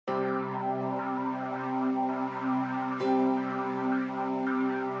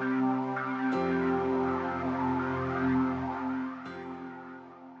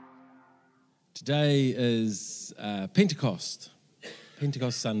Today is Pentecost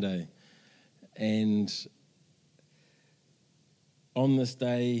Sunday, and on this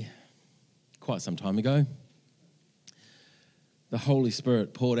day, quite some time ago, the Holy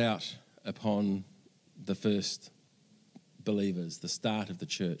Spirit poured out upon the first believers, the start of the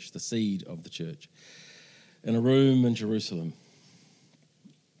church, the seed of the church, in a room in Jerusalem.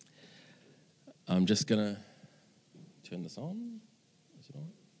 I'm just going to turn this on. Is it on?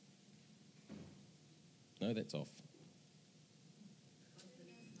 No, that's off.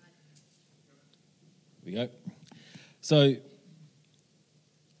 Here we go. So,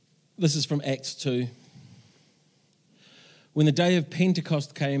 this is from Acts 2. When the day of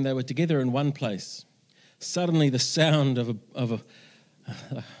Pentecost came, they were together in one place. Suddenly the sound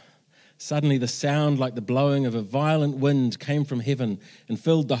like the blowing of a violent wind came from heaven and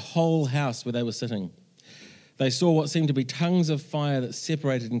filled the whole house where they were sitting. They saw what seemed to be tongues of fire that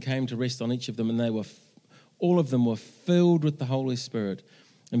separated and came to rest on each of them, and all of them were filled with the Holy Spirit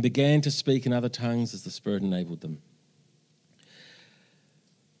and began to speak in other tongues as the Spirit enabled them.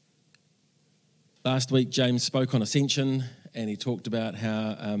 Last week, James spoke on Ascension, and he talked about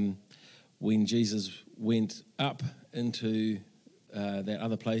how when Jesus went up into that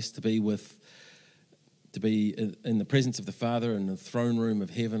other place to be in the presence of the Father in the throne room of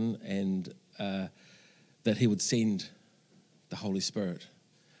heaven, and that he would send the Holy Spirit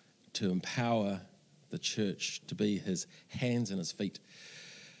to empower the church to be his hands and his feet.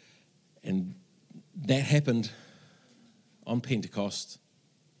 And that happened on Pentecost,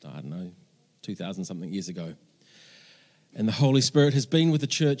 2,000 something years ago. And the Holy Spirit has been with the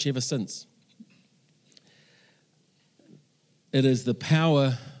church ever since. It is the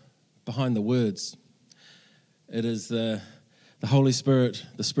power behind the words. It is the Holy Spirit,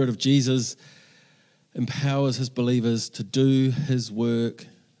 the Spirit of Jesus, empowers his believers to do his work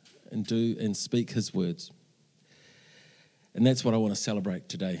and speak his words. And that's what I want to celebrate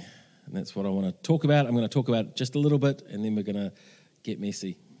today. And that's what I want to talk about. I'm going to talk about just a little bit, and then we're going to get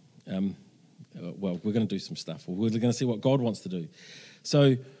messy. We're going to do some stuff. We're going to see what God wants to do.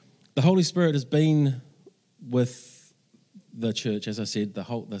 So the Holy Spirit has been with the church, as I said, the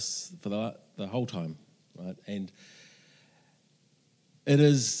whole time, right? And it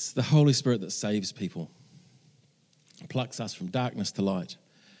is the Holy Spirit that saves people, plucks us from darkness to light.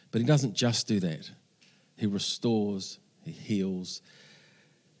 But he doesn't just do that. He restores, he heals,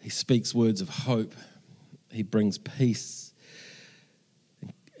 he speaks words of hope, he brings peace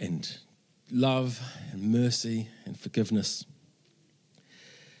and love and mercy and forgiveness.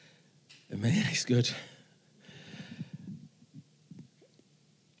 And man, he's good.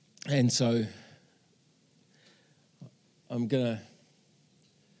 And so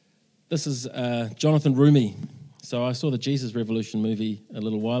this is Jonathan Rumi. So I saw the Jesus Revolution movie a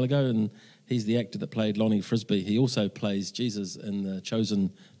little while ago, and he's the actor that played Lonnie Frisbee. He also plays Jesus in the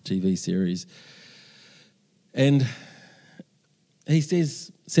Chosen TV series. And he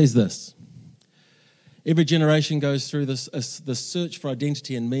says this: every generation goes through this search for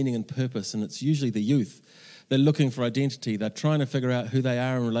identity and meaning and purpose, and it's usually the youth. They're looking for identity. They're trying to figure out who they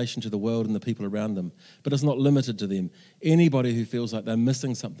are in relation to the world and the people around them. But it's not limited to them. Anybody who feels like they're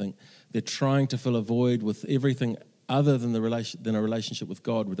missing something, they're trying to fill a void with everything other than a relationship with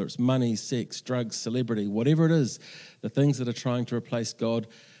God, whether it's money, sex, drugs, celebrity, whatever it is, the things that are trying to replace God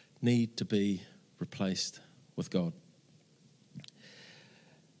need to be replaced with God.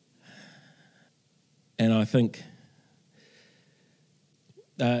 And I think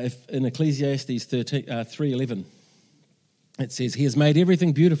if in Ecclesiastes 3:11, it says, he has made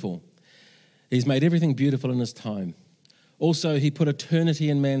everything beautiful. He's made everything beautiful in his time. Also, he put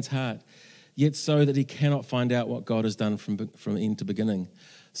eternity in man's heart, yet so that he cannot find out what God has done from end to beginning.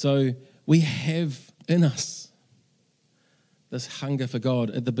 So we have in us this hunger for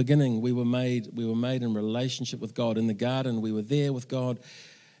God. At the beginning, we were made in relationship with God. In the garden, we were there with God,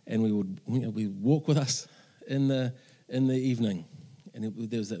 and we would walk with us in the evening. And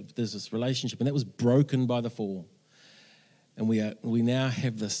there's this relationship, and that was broken by the fall. And we now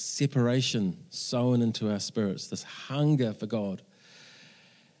have this separation sown into our spirits, this hunger for God.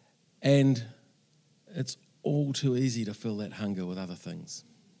 And it's all too easy to fill that hunger with other things.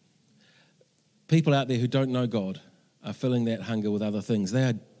 People out there who don't know God are filling that hunger with other things. They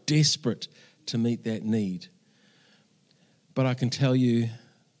are desperate to meet that need. But I can tell you,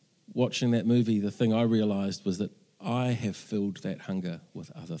 watching that movie, the thing I realized was that I have filled that hunger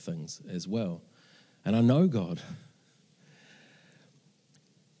with other things as well. And I know God.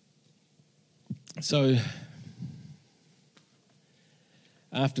 So,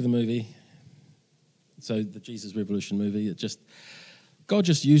 after the movie, the Jesus Revolution movie, it just God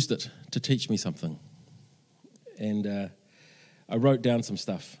just used it to teach me something. And I wrote down some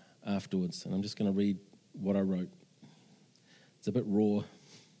stuff afterwards, and I'm just going to read what I wrote. It's a bit raw.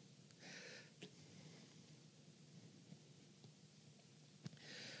 It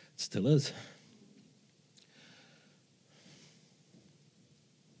still is.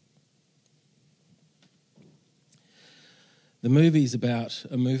 The movie's about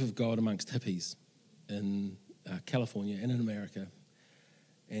a move of God amongst hippies in California and in America,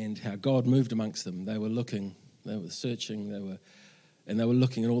 and how God moved amongst them. They were looking, they were searching, they were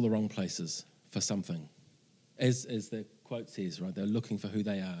looking in all the wrong places for something. As the quote says, right? They're looking for who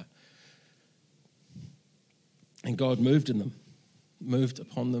they are. And God moved in them, moved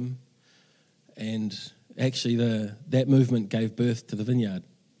upon them, and actually that movement gave birth to the Vineyard.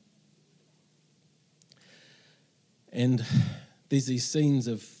 And there's these scenes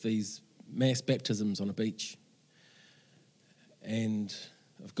of these mass baptisms on a beach and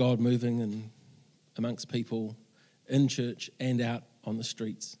of God moving amongst people in church and out on the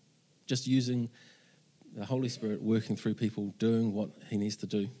streets, just using the Holy Spirit working through people, doing what he needs to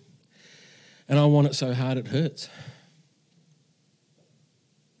do. And I want it so hard it hurts.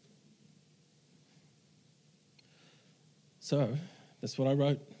 So that's what I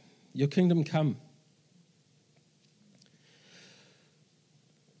wrote. Your kingdom come.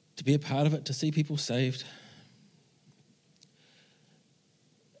 To be a part of it, to see people saved.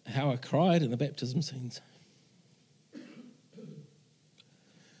 How I cried in the baptism scenes.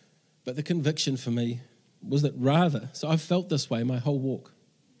 But the conviction for me was that so I've felt this way my whole walk.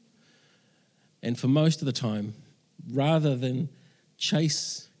 And for most of the time, rather than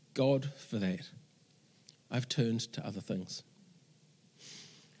chase God for that, I've turned to other things.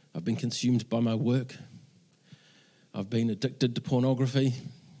 I've been consumed by my work. I've been addicted to pornography.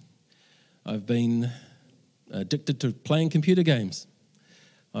 I've been addicted to playing computer games.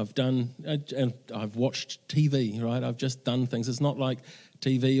 I've watched TV, right? I've just done things. It's not like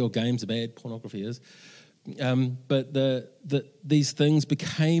TV or games are bad, pornography is. But these things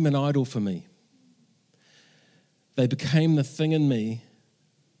became an idol for me. They became the thing in me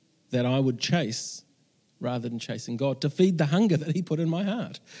that I would chase rather than chasing God, to feed the hunger that he put in my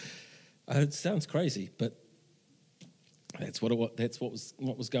heart. It sounds crazy, but that's what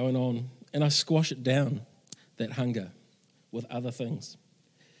was going on. And I squash it down, that hunger, with other things,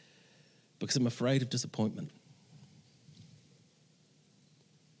 because I'm afraid of disappointment.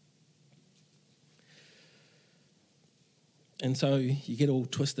 And so you get all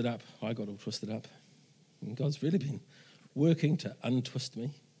twisted up. I got all twisted up. And God's really been working to untwist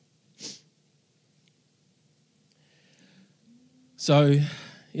me. So,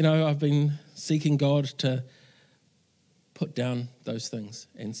 I've been seeking God to put down those things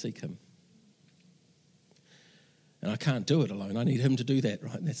and seek him. And I can't do it alone. I need him to do that,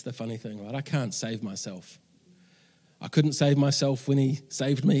 right? That's the funny thing, right? I can't save myself. I couldn't save myself when he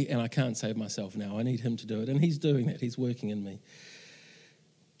saved me, and I can't save myself now. I need him to do it, and he's doing that. He's working in me.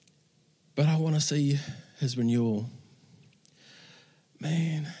 But I want to see his renewal.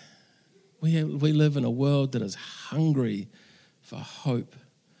 Man, we live in a world that is hungry for hope,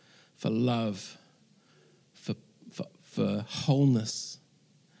 for love, for wholeness.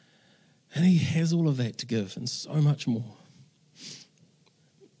 And he has all of that to give and so much more.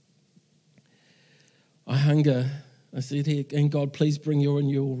 I hunger, I said here, and God, please bring your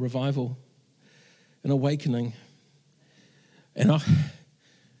renewal, revival, an awakening. And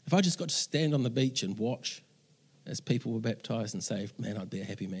if I just got to stand on the beach and watch as people were baptized and saved, man, I'd be a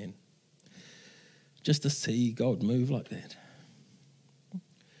happy man. Just to see God move like that.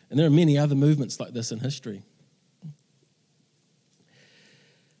 And there are many other movements like this in history.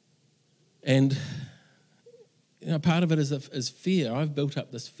 And part of it is fear. I've built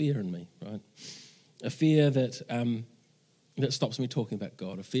up this fear in me, right? A fear that stops me talking about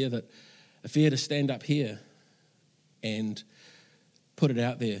God. A fear to stand up here and put it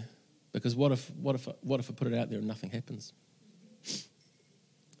out there. Because what if I put it out there and nothing happens?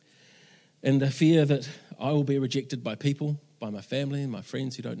 And the fear that I will be rejected by people, by my family and my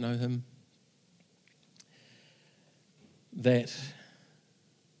friends who don't know him.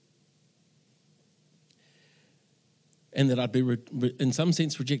 And that I'd be, in some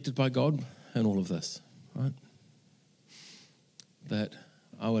sense, rejected by God in all of this, right? That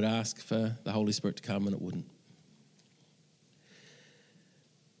I would ask for the Holy Spirit to come and it wouldn't.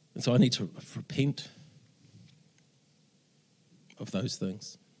 And so I need to repent of those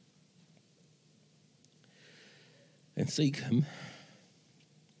things and seek him.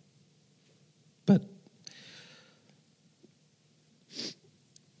 But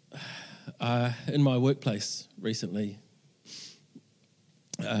in my workplace recently,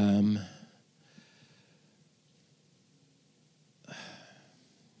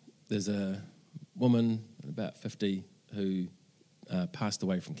 There's a woman about 50 who passed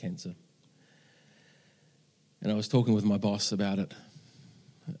away from cancer. And I was talking with my boss about it.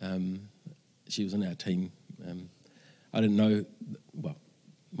 She was in our team. I didn't know, well,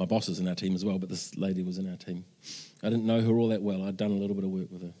 my boss is in our team as well, but this lady was in our team. I didn't know her all that well. I'd done a little bit of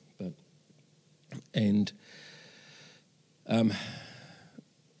work with her.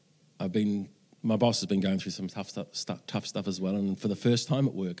 My boss has been going through some tough stuff as well, and for the first time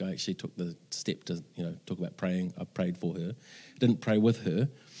at work, I actually took the step to, talk about praying. I prayed for her. Didn't pray with her,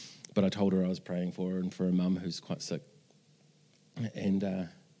 but I told her I was praying for her and for her mum who's quite sick. And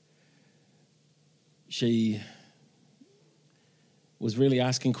she was really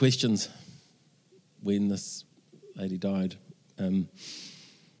asking questions when this lady died. And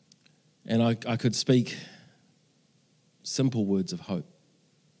I could speak simple words of hope.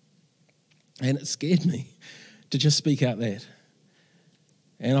 And it scared me to just speak out that.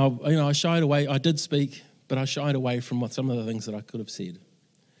 And I shied away. I did speak, but I shied away from some of the things that I could have said.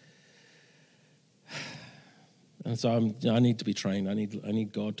 And so I need to be trained. I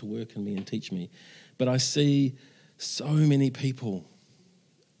need God to work in me and teach me. But I see so many people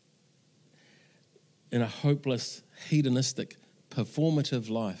in a hopeless, hedonistic, performative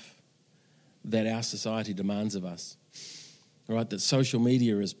life that our society demands of us. Right, that social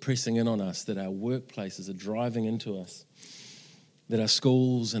media is pressing in on us, that our workplaces are driving into us, that our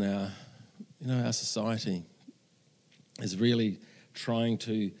schools and our society is really trying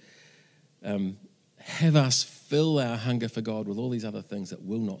to have us fill our hunger for God with all these other things that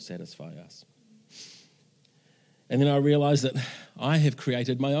will not satisfy us. And then I realized that I have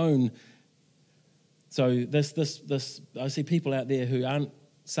created my own. So this I see people out there who aren't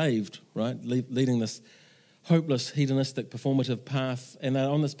saved, right, leading this hopeless, hedonistic, performative path, and they're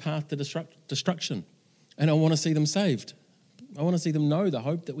on this path to destruction. And I want to see them saved. I want to see them know the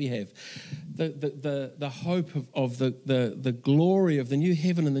hope that we have, the hope of the glory of the new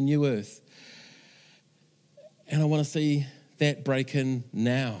heaven and the new earth. And I want to see that break in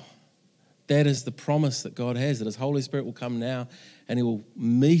now. That is the promise that God has, that His Holy Spirit will come now and He will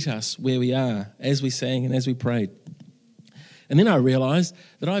meet us where we are, as we sang and as we prayed. And then I realized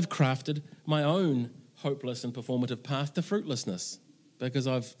that I've crafted my own hopeless and performative path to fruitlessness, because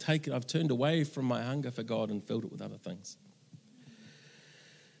I've turned away from my hunger for God and filled it with other things.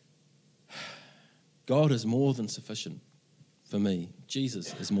 God is more than sufficient for me.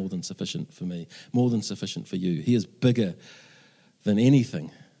 Jesus is more than sufficient for me, more than sufficient for you. He is bigger than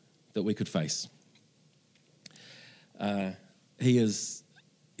anything that we could face. He is,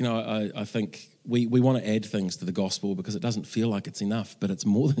 I think we want to add things to the gospel because it doesn't feel like it's enough, but it's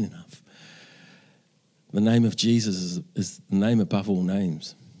more than enough. The name of Jesus is the name above all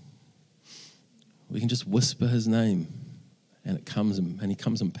names. We can just whisper His name and He comes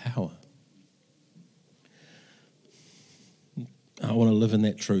in power. I want to live in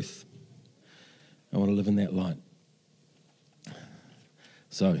that truth. I want to live in that light.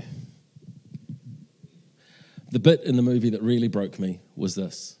 So, the bit in the movie that really broke me was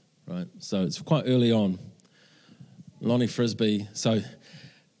this, right? So it's quite early on. Lonnie Frisbee. So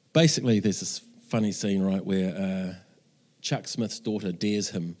basically there's this funny scene, right, where Chuck Smith's daughter dares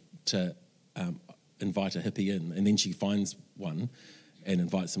him to invite a hippie in, and then she finds one and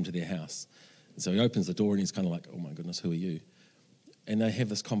invites him to their house. And so he opens the door and he's kind of like, oh my goodness, who are you? And they have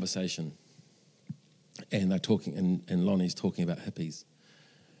this conversation, and they're talking, and Lonnie's talking about hippies.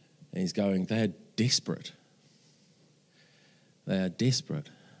 And he's going, they are desperate. They are desperate.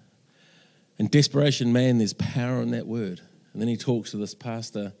 In desperation, man, there's power in that word. And then he talks to this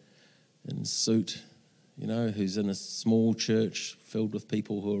pastor in suit, who's in a small church filled with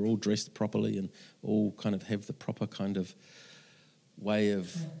people who are all dressed properly and all kind of have the proper kind of way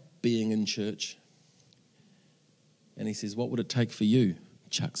of being in church. And he says, what would it take for you,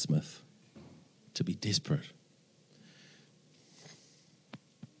 Chuck Smith, to be desperate?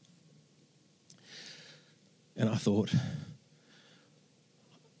 And I thought,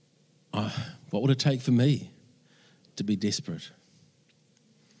 what would it take for me to be desperate?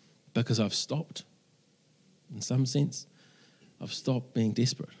 Because I've stopped, in some sense. I've stopped being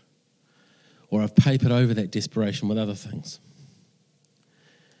desperate. Or I've papered over that desperation with other things.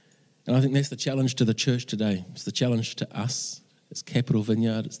 And I think that's the challenge to the church today. It's the challenge to us. It's Capital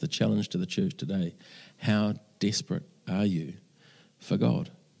Vineyard. It's the challenge to the church today. How desperate are you for God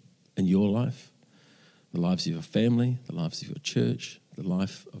in your life, the lives of your family, the lives of your church, the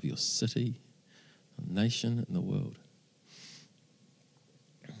life of your city, the nation, and the world?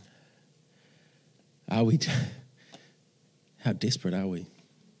 How desperate are we?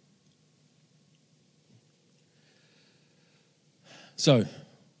 So,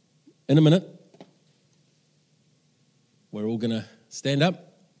 in a minute, we're all going to stand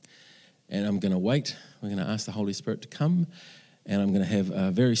up, and I'm going to wait. We're going to ask the Holy Spirit to come, and I'm going to have a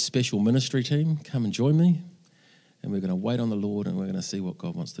very special ministry team come and join me, and we're going to wait on the Lord, and we're going to see what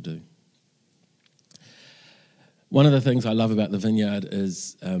God wants to do. One of the things I love about the Vineyard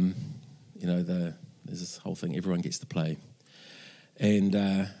is, there's this whole thing, everyone gets to play.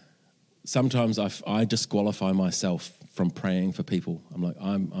 And sometimes I disqualify myself from praying for people. I'm like,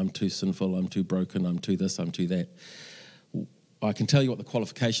 I'm too sinful, I'm too broken, I'm too this, I'm too that. I can tell you what the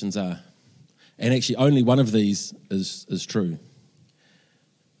qualifications are. And actually, only one of these is true.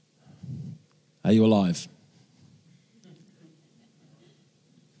 Are you alive?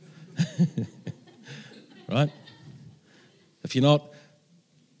 Right? If you're not,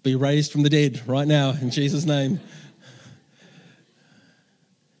 be raised from the dead right now in Jesus' name.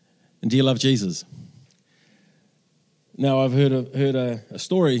 And do you love Jesus? Now, I've heard a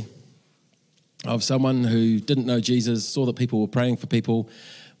story of someone who didn't know Jesus, saw that people were praying for people,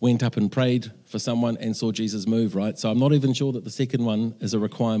 went up and prayed for someone and saw Jesus move, right? So I'm not even sure that the second one is a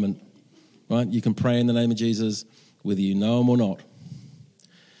requirement, right? You can pray in the name of Jesus whether you know him or not.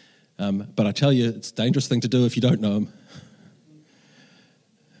 But I tell you, it's a dangerous thing to do if you don't know him.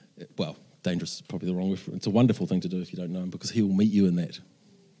 Well, dangerous is probably the wrong word. It's a wonderful thing to do if you don't know him because he will meet you in that.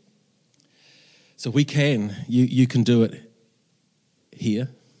 So you can do it here.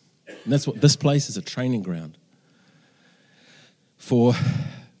 And that's what this place is, a training ground for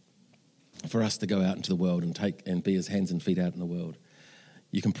us to go out into the world and be his hands and feet out in the world.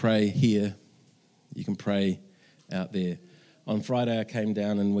 You can pray here, you can pray out there. On Friday I came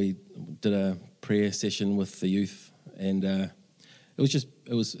down and we did a prayer session with the youth, and it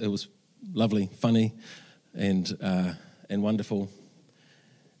was lovely, funny, and wonderful.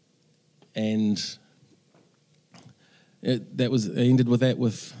 And it ended with that.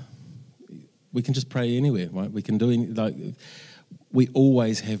 We can just pray anywhere, right? We can do we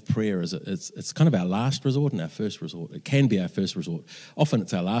always have prayer as it's kind of our last resort and our first resort. It can be our first resort. Often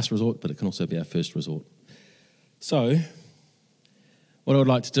it's our last resort, but it can also be our first resort. So, what I would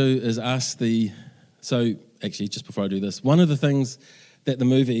like to do is actually, just before I do this, one of the things that the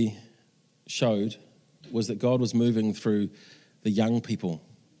movie showed was that God was moving through the young people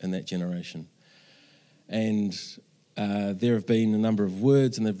in that generation. And there have been a number of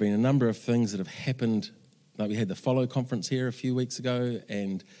words and there have been a number of things that have happened. Like we had the Follow conference here a few weeks ago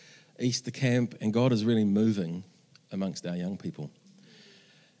and Easter camp, and God is really moving amongst our young people.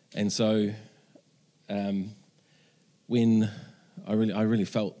 And so when I really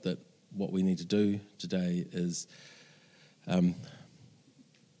felt that what we need to do today is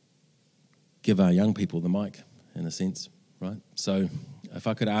give our young people the mic, in a sense, right? So if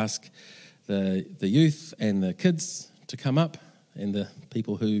I could ask the youth and the kids to come up, and the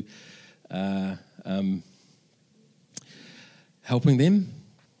people who are helping them,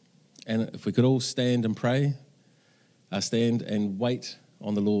 and if we could all stand and pray, stand and wait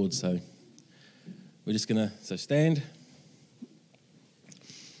on the Lord. So we're just going to stand.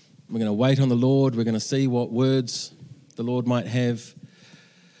 We're going to wait on the Lord. We're going to see what words the Lord might have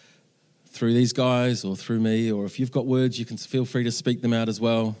through these guys or through me, or if you've got words, you can feel free to speak them out as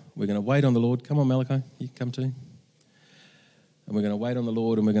well. We're going to wait on the Lord. Come on, Malachi, you can come too. And we're going to wait on the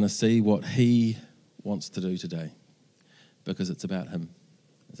Lord, and we're going to see what he wants to do today, because it's about him.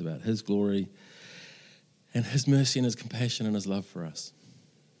 It's about his glory and his mercy and his compassion and his love for us.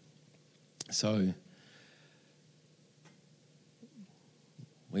 So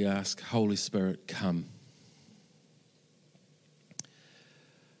we ask, Holy Spirit, come.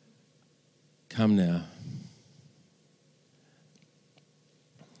 Come now.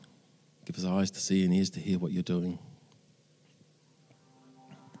 Give us eyes to see and ears to hear what you're doing.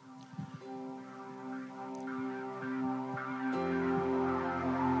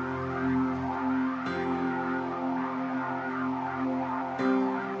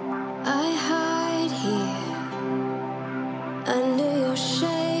 I hide here under your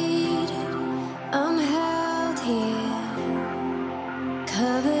shadow.